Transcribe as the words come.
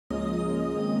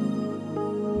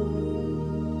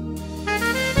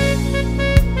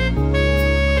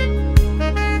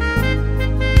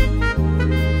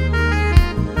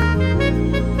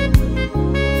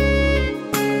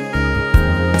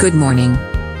Good morning.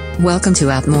 Welcome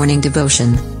to our morning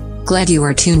devotion. Glad you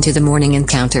are tuned to the Morning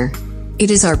Encounter.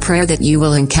 It is our prayer that you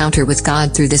will encounter with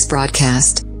God through this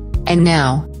broadcast. And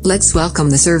now, let's welcome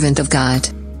the servant of God.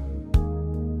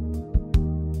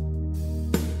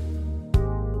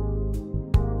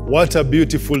 What a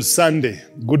beautiful Sunday.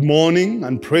 Good morning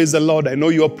and praise the Lord. I know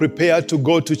you are prepared to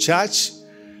go to church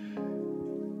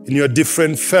in your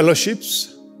different fellowships.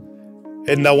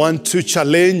 And I want to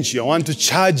challenge you. I want to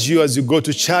charge you as you go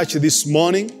to church this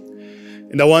morning.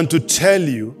 And I want to tell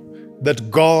you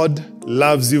that God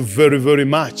loves you very, very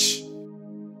much.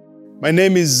 My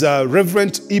name is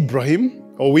Reverend Ibrahim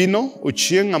Owino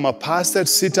Uchieng. I'm a pastor at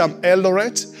CITAM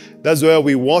Eldoret. That's where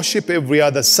we worship every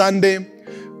other Sunday.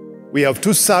 We have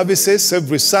two services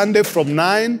every Sunday from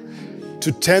 9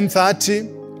 to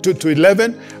 10:30 to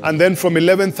 11, and then from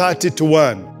 11:30 to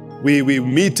 1. We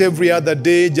meet every other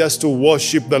day just to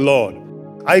worship the Lord.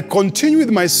 I continue with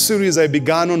my series I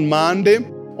began on Monday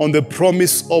on the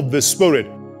promise of the Spirit.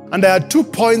 And I had 2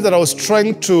 points that I was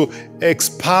trying to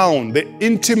expound: the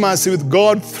intimacy with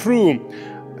God through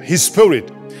His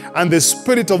Spirit and the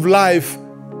Spirit of life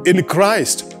in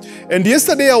Christ. And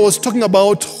yesterday I was talking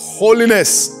about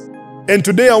holiness. And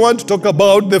today I want to talk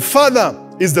about the Father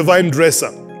is the vine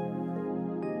dresser.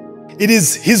 It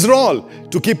is His role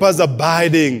to keep us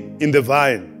abiding in the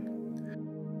vine.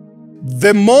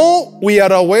 The more we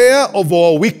are aware of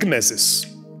our weaknesses,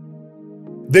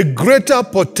 the greater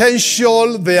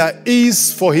potential there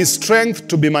is for His strength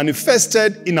to be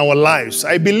manifested in our lives.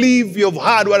 I believe you have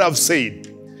heard what I've said,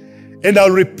 and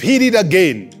I'll repeat it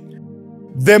again.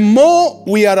 The more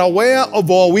we are aware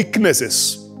of our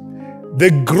weaknesses,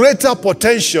 the greater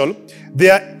potential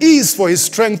there is for His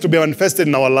strength to be manifested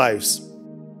in our lives.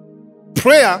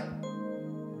 Prayer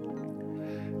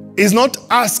is not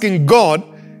asking God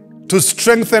to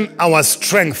strengthen our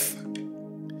strength.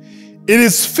 It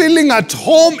is feeling at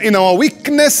home in our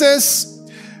weaknesses,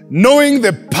 knowing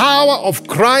the power of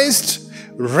Christ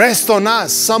rests on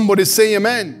us. Somebody say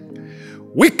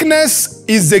amen. Weakness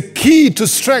is the key to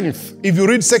strength. If you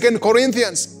read 2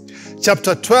 Corinthians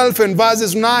chapter 12 and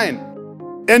verses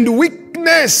 9, and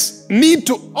weakness need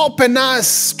to open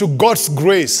us to God's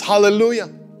grace. Hallelujah.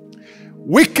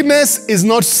 Weakness is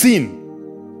not sin.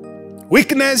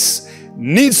 Weakness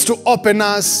needs to open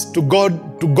us to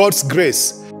God's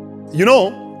grace. You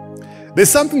know,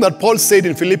 there's something that Paul said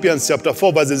in Philippians chapter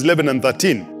 4 verses 11 and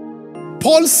 13.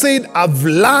 Paul said, I've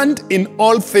learned in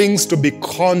all things to be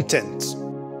content.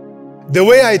 The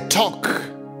way I talk,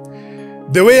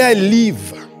 the way I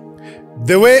live,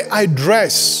 the way I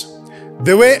dress,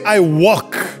 the way I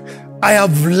walk, I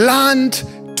have learned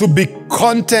to be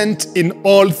content in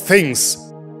all things.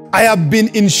 I have been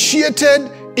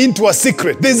initiated into a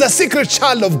secret. There's a secret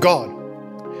child of God.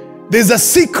 There's a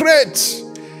secret.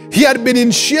 He had been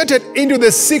initiated into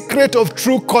the secret of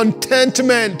true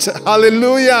contentment.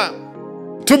 Hallelujah.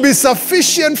 To be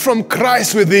sufficient from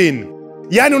Christ within.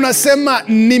 Yani unasema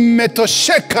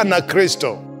nimetosheka na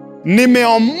Kristo.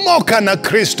 Nimeomoka na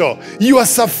Kristo. You are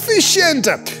sufficient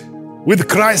with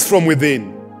Christ from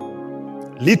within.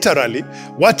 Literally,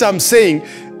 what I'm saying,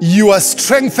 you are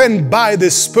strengthened by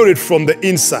the Spirit from the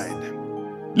inside.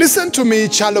 Listen to me,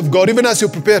 child of God, even as you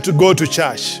prepare to go to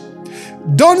church.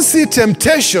 Don't see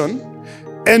temptation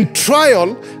and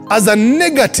trial as a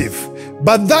negative,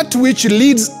 but that which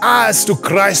leads us to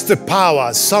Christ's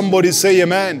power. Somebody say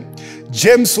amen.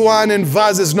 James 1 and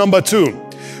verses number 2.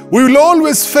 We will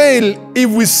always fail if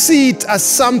we see it as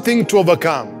something to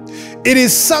overcome. It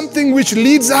is something which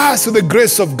leads us to the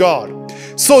grace of God.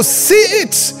 So see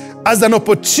it as an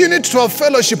opportunity to have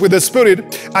fellowship with the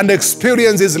Spirit and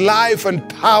experience His life and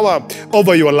power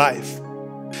over your life.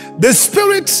 The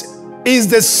Spirit is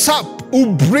the sap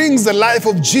who brings the life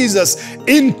of Jesus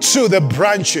into the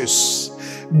branches.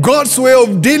 God's way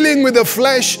of dealing with the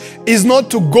flesh is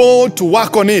not to go to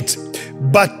work on it,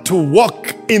 but to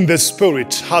walk in the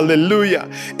Spirit. Hallelujah.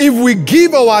 If we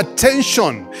give our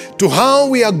attention to how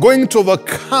we are going to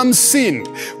overcome sin,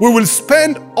 we will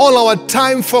spend all our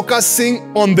time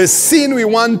focusing on the sin we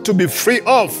want to be free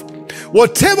of.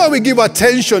 Whatever we give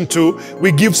attention to,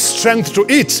 we give strength to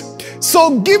it.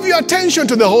 So give your attention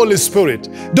to the Holy Spirit.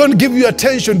 Don't give your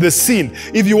attention to the sin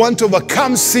if you want to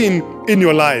overcome sin in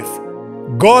your life.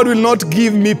 God will not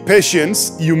give me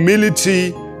patience,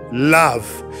 humility, love.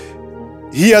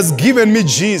 He has given me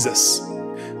Jesus.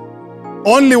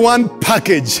 Only one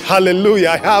package.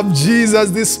 Hallelujah. I have Jesus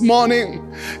this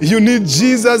morning. You need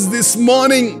Jesus this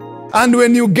morning. And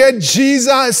when you get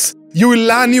Jesus, you will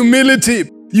learn humility.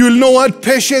 You will know what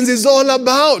patience is all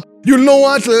about. You'll know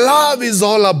what love is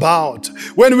all about.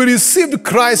 When we received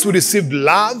Christ, we received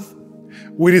love.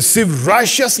 we received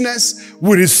righteousness,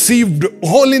 we received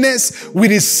holiness, we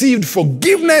received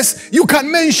forgiveness. You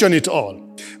can mention it all.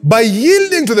 By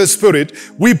yielding to the Spirit,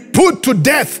 we put to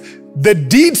death the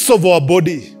deeds of our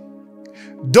body.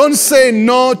 Don't say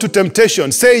no to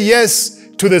temptation. Say yes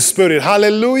to the Spirit.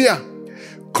 Hallelujah.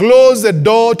 Close the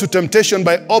door to temptation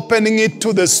by opening it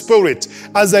to the Spirit.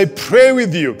 As I pray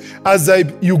with you, as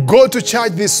you go to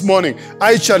church this morning,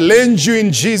 I challenge you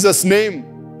in Jesus' name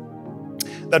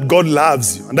that God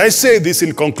loves you. And I say this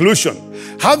in conclusion.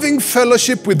 Having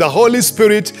fellowship with the Holy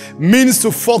Spirit means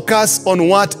to focus on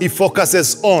what He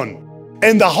focuses on.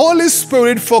 And the Holy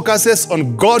Spirit focuses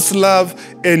on God's love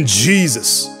and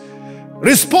Jesus.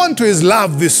 Respond to His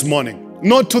love this morning,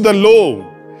 not to the law.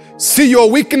 See your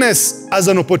weakness as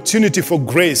an opportunity for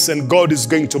grace, and God is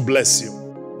going to bless you.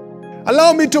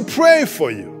 Allow me to pray for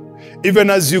you,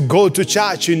 even as you go to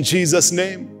church in Jesus'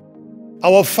 name.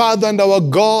 Our Father and our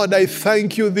God, I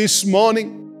thank you this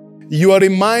morning. You are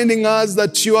reminding us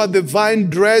that you are the vine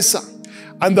dresser,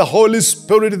 and the Holy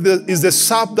Spirit is the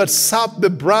sap that sapped the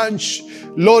branch.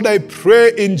 Lord, I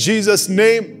pray in Jesus'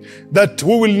 name that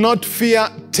we will not fear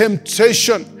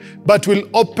temptation, but will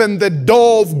open the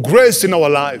door of grace in our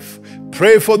life.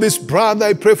 Pray for this brother,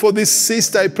 I pray for this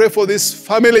sister, I pray for this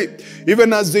family.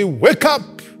 Even as they wake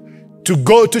up to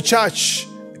go to church,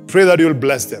 pray that you'll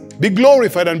bless them. Be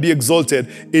glorified and be exalted.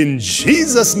 In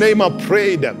Jesus' name I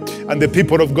prayed. And the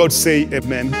people of God say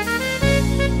amen.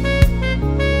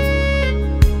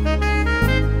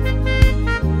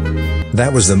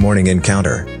 That was the Morning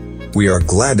Encounter. We are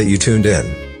glad that you tuned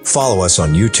in. Follow us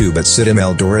on YouTube at CITAM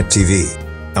Eldoret TV.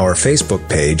 Our Facebook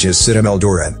page is CITAM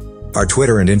Eldoret. Our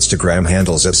Twitter and Instagram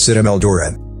handles at CITAM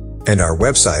Eldoret. And our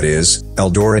website is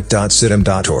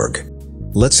eldoret.citam.org.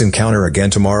 Let's encounter again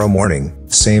tomorrow morning,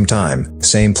 same time,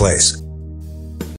 same place.